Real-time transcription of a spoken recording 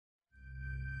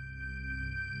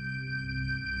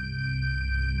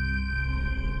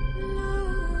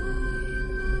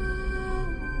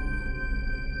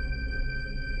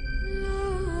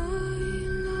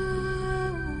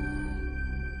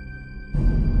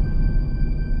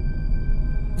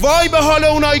وای به حال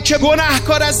اونایی که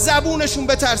گناهکار از زبونشون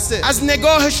بترسه، از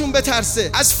نگاهشون بترسه،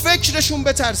 از فکرشون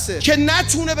بترسه که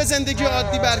نتونه به زندگی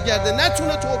عادی برگرده،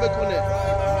 نتونه توبه کنه.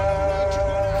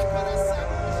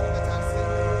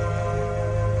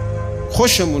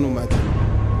 خوشمون اومده.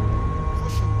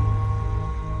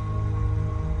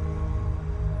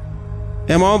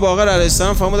 امام باقر علیه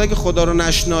السلام فرمود که خدا رو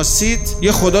نشناسید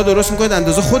یه خدا درست میکنید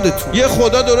اندازه خودتون. یه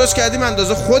خدا درست کردیم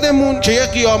اندازه خودمون که یه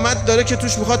قیامت داره که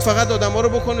توش میخواد فقط آدما رو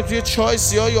بکنه توی چای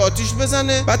سیاه یا آتیش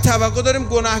بزنه. بعد توقع داریم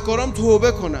گناهکارام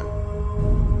توبه کنن.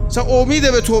 مثلا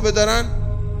امید به توبه دارن.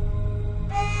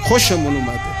 خوشمون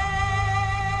اومده.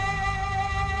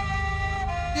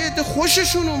 یه عده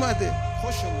خوششون اومده.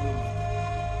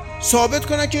 ثابت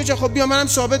کنن که خب بیا منم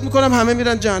ثابت میکنم همه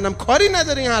میرن جهنم. کاری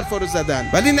نداره این حرفا رو زدن،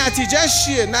 ولی نتیجهش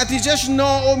چیه؟ نتیجهش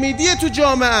ناامیدی تو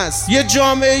جامعه است. یه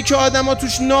جامعه‌ای که آدما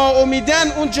توش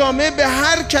ناامیدن، اون جامعه به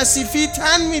هر کثیفی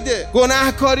تن میده.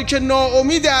 گناهکاری که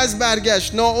ناامید از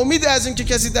برگشت، ناامید از این که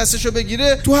کسی دستشو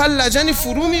بگیره، تو هر لجنی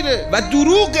فرو میره. و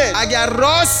دروغه. اگر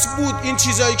راست بود این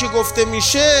چیزایی که گفته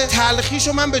میشه،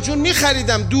 تلخیشو من به جون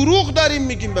میخریدم. دروغ داریم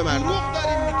میگیم به مردم.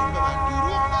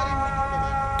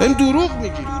 دروغ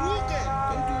میگیم.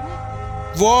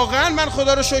 واقعا من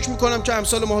خدا رو شکر میکنم که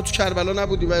امثال ما تو کربلا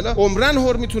نبودیم، ولی عمرن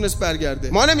هر میتونست برگرده.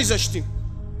 ما نمیذاشتیم.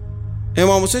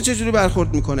 امام حسین چه جوری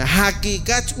برخورد میکنه؟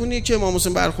 حقیقت اونی که امام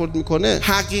حسین برخورد میکنه،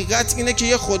 حقیقت اینه که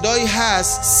یه خدایی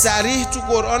هست صریح تو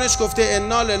قرآنش گفته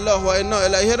انا لله و انا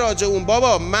الیه راجعون.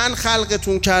 بابا من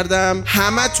خلقتون کردم،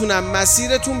 همتونم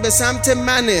مسیرتون به سمت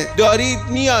منه، دارید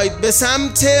میایید به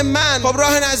سمت من. خب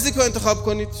راه نزدیک رو انتخاب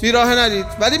کنید، بی راه نرید،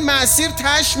 ولی مسیر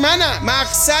تش منم،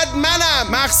 مقصد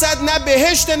منم. مقصد نه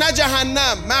بهشت نه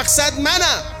جهنم، مقصد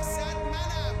منم.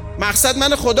 مقصد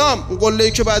من خدام. اون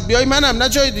قله‌ای که باید بیای منم، نه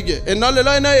جای دیگه. انا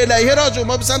لله انا الیه راجعون.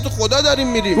 ما به سمت خدا داریم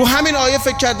میریم. رو همین آیه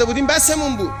فکر کرده بودیم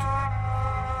بسمون بود.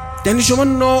 یعنی شما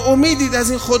ناامیدید از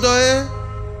این خداه؟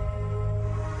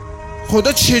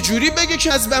 خدا چجوری بگه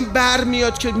که از من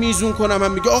برمیاد که میزون کنم؟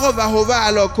 هم میگه آقا و هو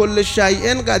علی کل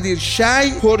شیء قدیر.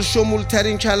 شیء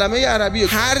پرشمولترین کلمه عربیه.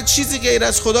 هر چیزی غیر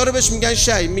از خدا رو بهش میگن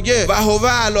شیء. میگه و هو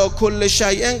علی کل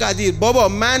شیء قدیر. بابا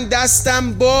من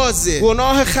دستم بازه،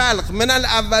 گناه خلق من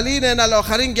الاولین ان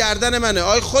الاخرین گردن منه.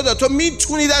 آی خدا تو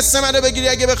میتونی دست منو بگیری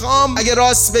اگه بخوام؟ اگه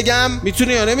راست بگم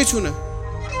میتونی یا نمیتونه؟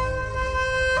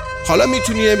 حالا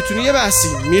میتونی نمیتونی یه بحثی،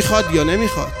 میخواد یا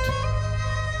نمیخواد.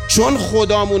 چون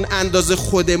خدامون اندازه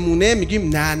خودمونه میگیم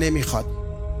نه نمیخواد.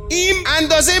 این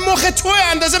اندازه مخ توه،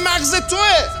 اندازه مغز توه.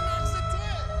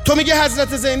 تو میگه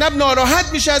حضرت زینب ناراحت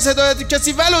میشه از هدایت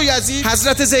کسی ولو یزید.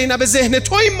 حضرت زینب ذهن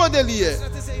تو این مدلیه،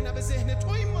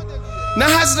 نه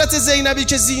حضرت زینبی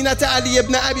که زینت علی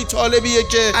ابن ابی طالبیه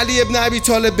که علی ابن ابی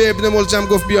طالب به ابن ملجم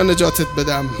گفت بیا نجاتت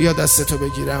بدم، بیا دستتو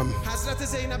بگیرم. حضرت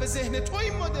زینب ذهن تو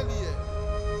این مدلیه.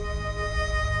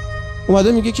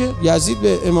 اومده میگه که یزید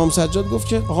به امام سجاد گفت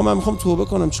که آقا من میخوام توبه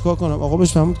کنم، چیکار کنم؟ آقا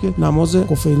بهش فرمود که نماز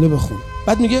قفیله بخون.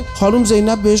 بعد میگه خانم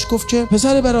زینب بهش گفت که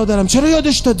پسر برادرم چرا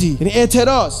یادش دادی؟ یعنی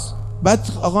اعتراض. بعد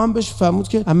آقا هم بهش فرمود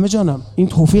که عمه جانم این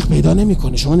توفیق پیدا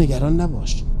نمیکنه، شما نگران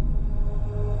نباش.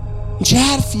 این چه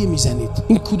حرفیه میزنید؟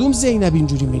 این کدوم زینب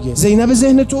اینجوری میگه؟ زینب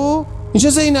ذهن تو؟ این چه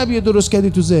زینبیه درست کردی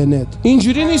تو ذهنت؟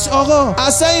 اینجوری نیست آقا.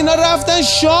 اصلا اینا رفتن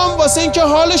شام واسه اینکه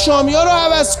حال شامیا رو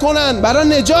عوض کنن برای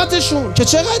نجاتشون. که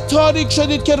چقدر تاریک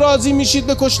شدید که راضی میشید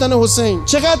به کشتن حسین،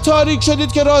 چقدر تاریک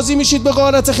شدید که راضی میشید به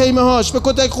غارت خیمه هاش، به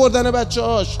کتک خوردن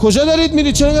بچه‌هاش. کجا دارید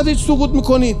میرید؟ چرا اینقدر سقوط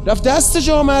میکنید؟ رفت دست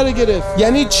جامعه رو گرفت.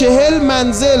 یعنی 40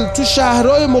 منزل تو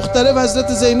شهرهای مختلف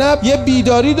حضرت زینب یه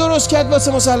بیداری درست کرد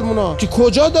واسه مسلمونا که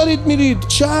کجا دارید میرید،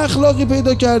 چه اخلاقی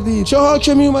پیدا کردید، چه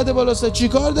حاکمی اومده بالا سر،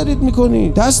 چیکار دارید میکنید؟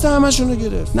 دست همشونو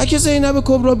گرفت. نه که زینب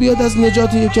کبرا بیاد از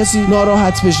نجات یک کسی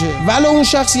ناراحت بشه، ولو اون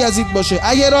شخص یزید باشه.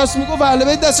 اگه راست میگفت اهل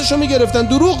بیت دستشو میگرفتن.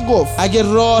 دروغ گفت. اگه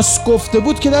راست گفته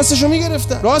بود که دستشو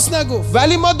میگرفتن. راست نگفت.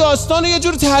 ولی ما داستانو یه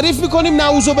جور تعریف میکنیم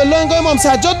نعوذ بالله انگار امام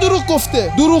سجاد دروغ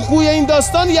گفته. دروغگوی این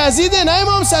داستان یزیده، نه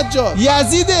امام سجاد.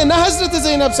 یزیده، نه حضرت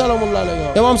زینب سلام الله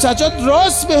علیها. امام سجاد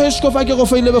راست بهش گفت اگه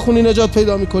قفیله بخونی نجات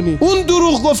پیدا میکنی. اون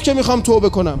دروغ گفت که میخوام توبه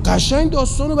کنم. قشنگ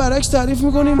داستانو برعکس تعریف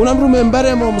میکنیم، اونم رو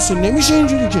منبر امام حسین. نمیشه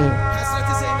اینجوری که.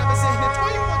 حضرت زینب ذهن تو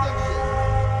این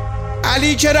مدلیه.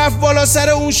 علی که رفت بالا سر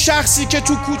اون شخصی که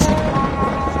تو کوچه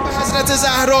به حضرت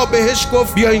زهرا بهش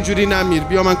گفت بیا اینجوری نمیر،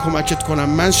 بیا من کمکت کنم،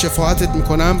 من شفاعتت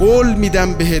میکنم، قول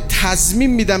میدم بهت، تضمین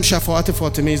میدم شفاعت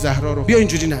فاطمه زهرا رو، بیا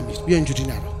اینجوری نمیر، بیا اینجوری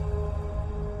نرو.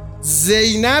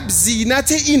 زینب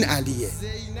زینت این علیه.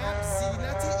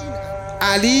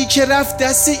 علی که رفت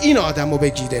دست این آدمو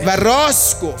بگیره و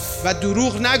راست گفت و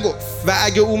دروغ نگفت و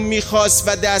اگه اون میخواست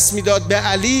و دست میداد به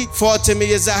علی،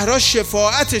 فاطمه زهرا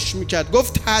شفاعتش میکرد.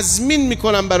 گفت تضمین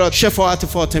میکنم برات شفاعت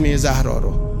فاطمه زهرا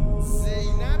رو.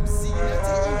 زینب زینت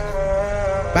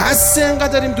این بس اینقدر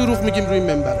داریم دروغ میگیم روی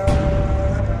منبر،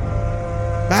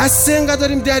 بس اینقدر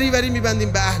داریم دریوری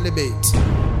میبندیم به اهل بیت.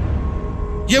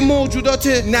 یه موجودات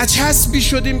نچسبی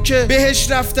شدیم که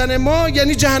بهش رفتن ما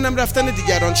یعنی جهنم رفتن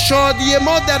دیگران، شادی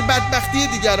ما در بدبختی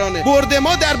دیگرانه، برد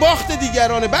ما در باخت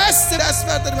دیگرانه. بس دست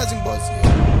برداریم از این بازی.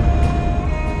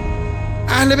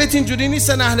 اهل بیت اینجوری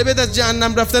نیستن. اهل بیت از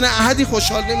جهنم رفتن احدی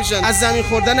خوشحال نمیشن، از زمین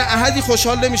خوردن احدی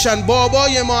خوشحال نمیشن.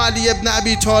 بابای ما علی ابن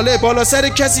ابی طالب بالا سر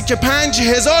کسی که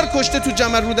 5000 کشته تو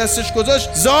جمل رو دستش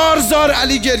گذاشت زار زار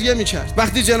علی گریه میکرد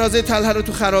وقتی جنازه طلحه رو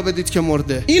تو خرابه دید که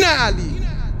مرده. این علی،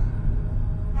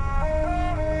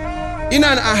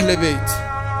 اینن اهل بیت.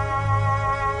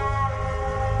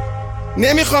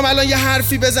 نمیخوام الان یه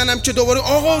حرفی بزنم که دوباره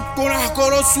آقا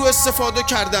گناهکارا سوء استفاده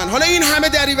کردن. حالا این همه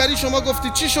دریوری شما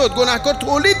گفتید چی شد؟ گناهکار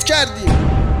تولید کردیم.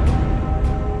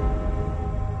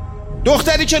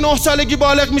 دختری که 9 سالگی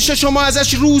بالغ میشه شما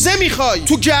ازش روزه میخوای،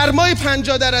 تو گرمای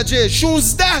 50 درجه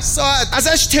 16 ساعت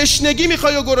ازش تشنگی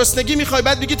میخوای و گرسنگی میخوای،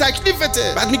 بعد میگی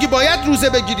تکلیفته، بعد میگی باید روزه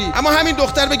بگیری. اما همین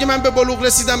دختر بگه من به بلوغ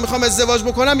رسیدم میخوام ازدواج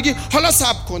بکنم، میگی حالا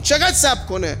صبر کن. چقدر صبر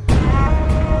کنه؟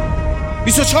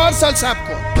 24 سال صبر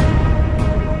کن.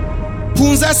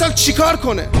 15 سال چیکار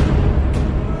کنه؟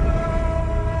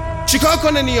 چیکار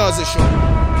کنه نیازشو؟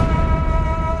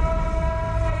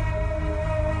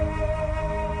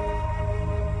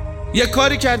 یه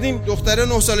کاری کردیم دختره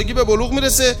 9 سالگی به بلوغ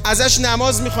میرسه، ازش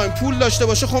نماز میخوایم، پول داشته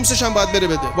باشه، خمسش هم باید بره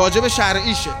بده، واجب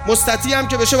شرعیشه، مستطیع هم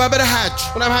که بشه باید بره حج،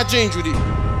 اونم حج اینجوری.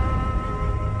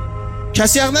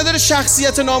 کسی حق نداره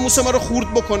شخصیت ناموس ما رو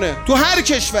خورد بکنه. تو هر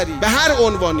کشوری به هر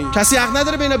عنوانی کسی حق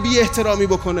نداره به اینا بی احترامی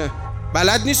بکنه.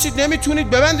 بلد نیستید، نمیتونید،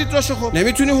 ببندید راشو. خب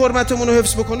نمیتونی حرمتمون رو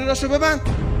حفظ بکنی، راشو ببند.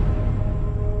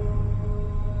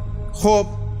 خب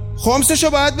خمسشو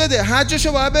باید بده،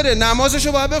 حجشو باید بره،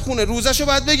 نمازشو باید بخونه، روزشو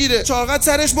باید بگیره، چاقت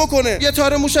سرش بکنه، یه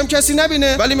تار موشم کسی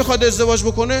نبینه، ولی میخواد ازدواج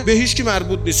بکنه به هیچ کی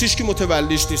مربوط نیست، هیچ کی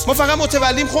متولیش نیست. ما فقط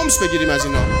متولیم خمس بگیریم از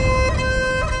اینا.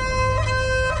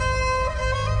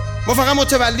 ما فقط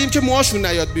متولیم که موهاشون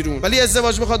نیاد بیرون، ولی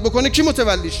ازدواج میخواد بکنه کی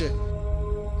متولیشه؟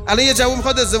 الان یه جوون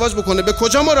میخواد ازدواج بکنه، به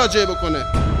کجا مراجعه بکنه؟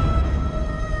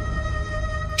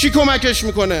 کی کمکش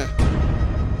میکنه؟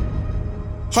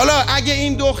 حالا اگه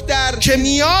این دختر که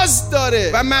نیاز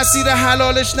داره و مسیر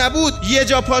حلالش نبود یه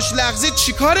جا پاش لغزید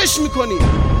چی کارش میکنیم؟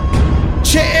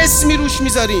 چه اسمی روش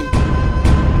میذاریم؟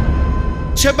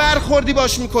 چه برخوردی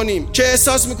باش میکنیم که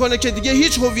احساس میکنه که دیگه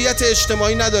هیچ هویت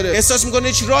اجتماعی نداره، احساس میکنه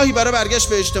هیچ راهی برای برگشت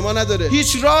به اجتماع نداره،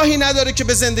 هیچ راهی نداره که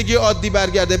به زندگی عادی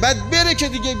برگرده، بعد بره که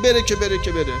دیگه بره. چی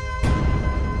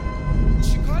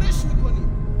کارش میکنیم؟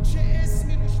 چه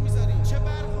اسمی روش میذاریم؟ چه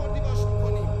برخوردی باش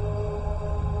میکنیم؟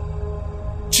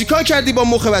 چیکار کردی با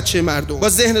مخ بچه مردم، با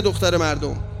ذهن دختر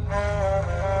مردم؟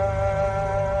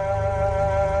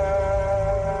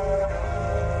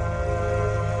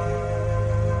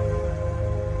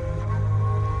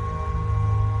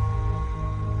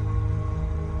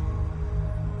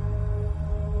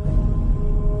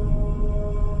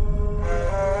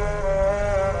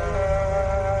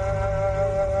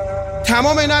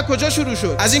 تمام اینا کجا شروع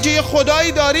شد؟ از اینکه یه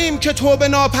خدایی داریم که توبه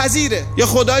ناپذیره، یه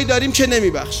خدایی داریم که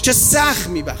نمیبخشه، که سخت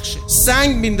میبخشه،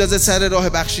 سنگ میندازه سر راه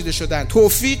بخشیده شدن،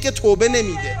 توفیق توبه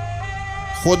نمیده.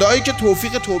 خدایی که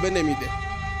توفیق توبه نمیده.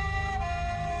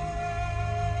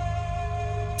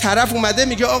 طرف اومده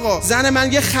میگه آقا زن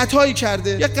من یه خطایی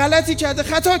کرده، یه غلطی کرده،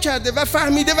 خطا کرده و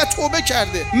فهمیده و توبه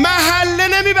کرده،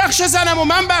 محله نمیبخشه زنمو،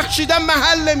 من بخشیدم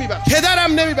محله نمیبخشه،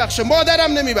 پدرم نمیبخشه،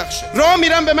 مادرم نمیبخشه، راه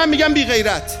میرم به من میگم بی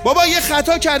غیرت. بابا یه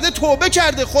خطا کرده، توبه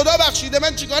کرده، خدا بخشیده،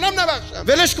 من چیکارم نبخشم؟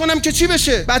 ولش کنم که چی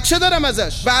بشه؟ بچه دارم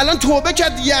ازش و الان توبه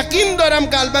کرد، یقین دارم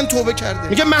قلبا توبه کرده،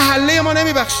 میگه محله ما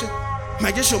نمیبخشه.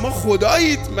 مگه شما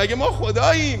خدایید؟ مگه ما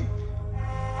خداییم؟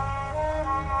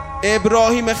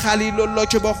 ابراهیم خلیل الله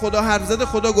که با خدا حرف زده،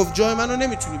 خدا گفت جای منو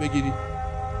نمیتونی بگیری.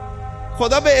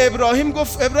 خدا به ابراهیم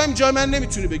گفت ابراهیم جای من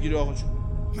نمیتونی بگیری. آقا جون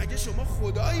مگه شما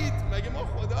خدایید؟ مگه ما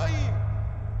خداییم؟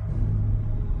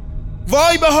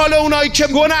 وای به حال اونایی که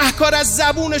گناهکار از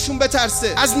زبونشون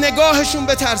بترسه، از نگاهشون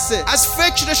بترسه، از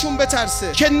فکرشون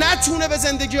بترسه، که نتونه به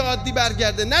زندگی عادی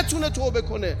برگرده، نتونه توبه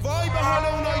کنه. وای به حال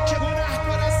اونایی که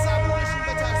گناهکار از زبونشون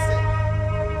بترسه.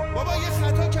 بابا یه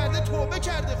خطا کرده، توبه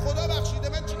کرده، خدا بخشیده،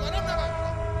 من چیکارم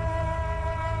نبخشم؟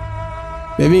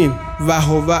 ببین و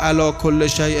هو علی کل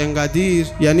شیء قدیر،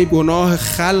 یعنی گناه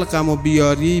خلقم و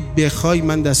بیاری بخوای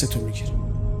من دستتو میگیرم.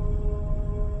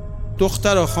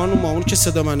 دخترا خانم اون که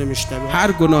صدا منو میشنوه،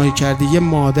 هر گناهی کردی یه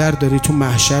مادر داری تو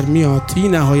محشر میاد، بی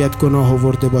نهایت گناه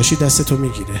آورده باشی دستتو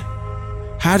میگیره.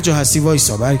 هر جا هستی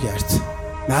وایسا، برگرد،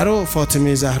 نرو.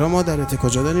 فاطمه زهرا مادرته،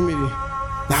 کجا داری میری؟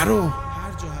 نرو. هر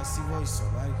جا هستی وایسا،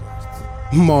 برگرد.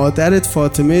 مادرت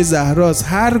فاطمه زهراست.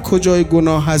 هر کجای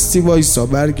گناه هستی وایسا،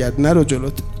 برگرد، نرو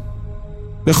جلوتر.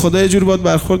 به خدا یه جور باید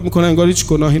برخورد میکنن انگار هیچ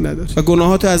گناهی نداری و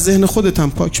گناهات از ذهن خودت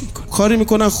هم پاک میکن. کاری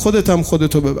میکنن خودت هم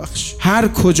خودتو ببخش. هر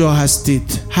کجا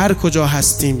هستید، هر کجا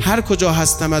هستیم، هر کجا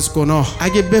هستم از گناه،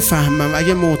 اگه بفهمم،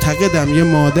 اگه معتقدم یه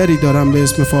مادری دارم به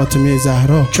اسم فاطمه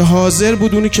زهرا که حاضر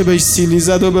بود اونی که بهش سیلی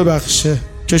زد و ببخشه،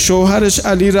 که شوهرش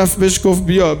علی رفت بهش گفت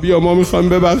بیا ما میخوایم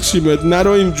ببخشیمت،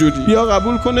 نرو اینجوری، بیا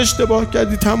قبول کن اشتباه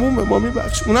کردی، تمومه، ما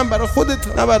میبخشیم. اونم برای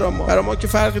خودت، نه برای ما که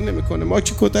فرقی نمیکنه، ما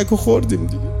که کتکو خوردیم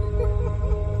دیگه.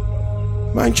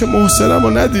 من که محسنمو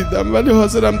ندیدم ولی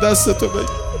حاضرم دستتو بگیر،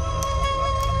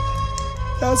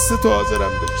 دستتو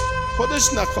حاضرم بگیر.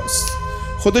 خودش نخواست،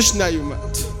 خودش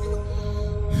نیومد.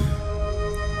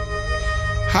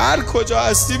 هر کجا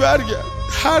هستی برگرد،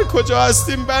 هر کجا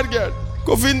هستیم برگرد.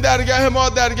 گفت این درگاه ما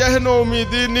درگاه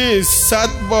نومیدی نیست. 100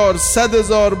 بار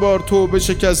 100,000 بار توبه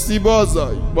شکستی،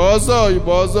 بازای.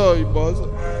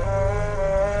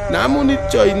 نمونید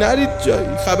جایی، نرید جایی،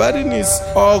 خبری نیست.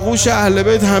 آغوش اهل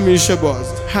بیت همیشه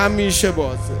بازه.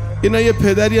 اینا یه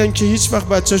پدری هن که هیچ وقت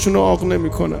بچه‌شون رو آغ نمی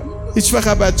کنن، هیچ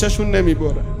وقت بچه‌شون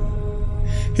نمیبرن،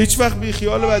 هیچ وقت بی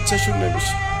خیال بچه‌شون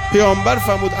نمیشه. پیامبر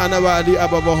فرمود انا و علی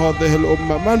ابوا هذه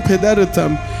الامه، من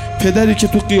پدرتم، پدری که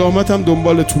تو قیامتم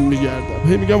دنبالتون میگردم،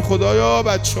 هی میگم خدایا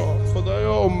بچه‌ها،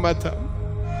 خدایا امتم.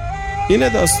 اینه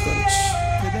داستانش،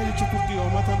 پدری که تو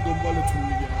قیامتم دنبالتون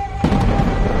میگردم.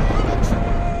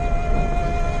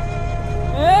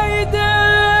 ای دل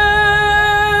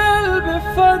به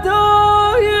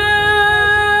فدای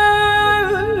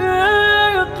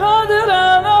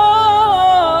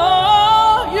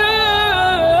قدرنای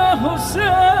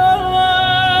حسین،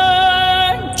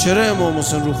 چرا امام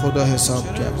حسین رو خدا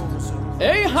حساب کرد؟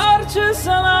 ای هرچه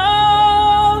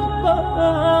سنم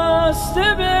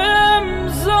بسته به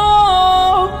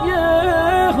امضای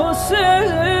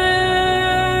حسین.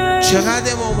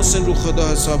 چقدر امام حسین رو خدا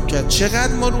حساب کرد،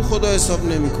 چقدر ما رو خدا حساب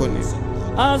نمی کنیم.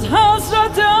 از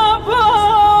حضرت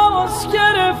عباس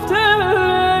گرفته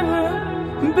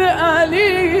به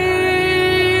علی،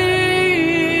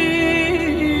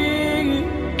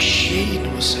 کی این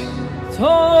حسین؟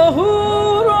 تا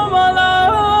حور و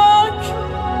ملک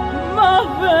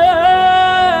محوه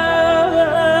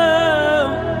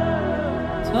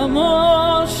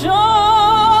تماشای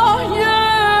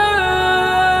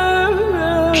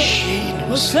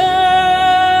حسین.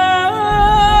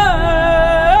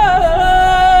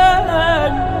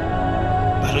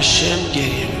 برای شم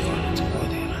گریه میکنه تو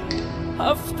بادی قتل.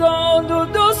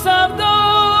 72 سردار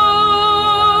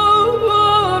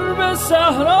به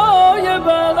صحرای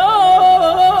بلا،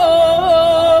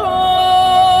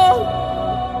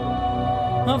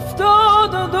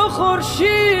 72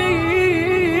 خورشید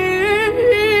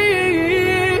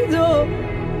و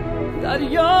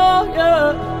دریای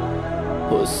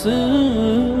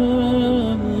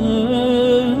حسین.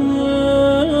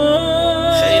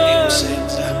 خیلی حسین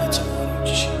زحمت ما رو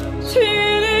کشید.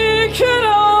 تیری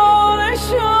کرانه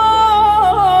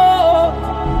شد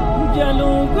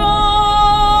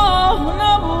گلوگاه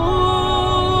نبود.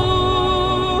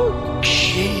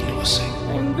 کی این حسین؟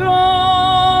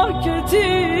 انگار که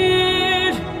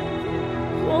تیر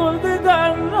خورده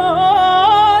در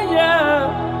نای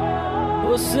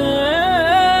حسین.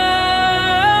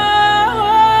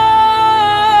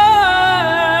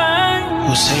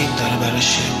 حسین داره برای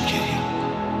شم گریه.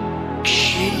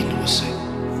 کی این حسین؟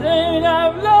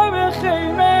 زینب لب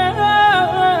خیمه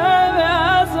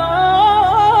از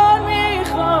آن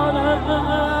میخواند.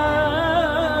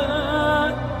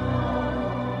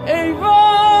 ای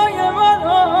وای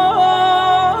منو،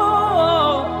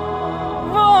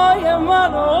 وای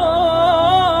منو،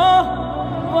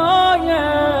 وای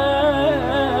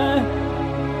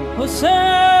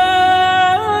حسین.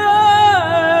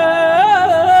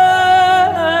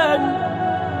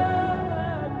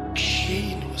 کی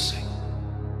این حسین؟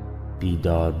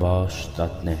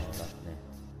 بیدارباش.net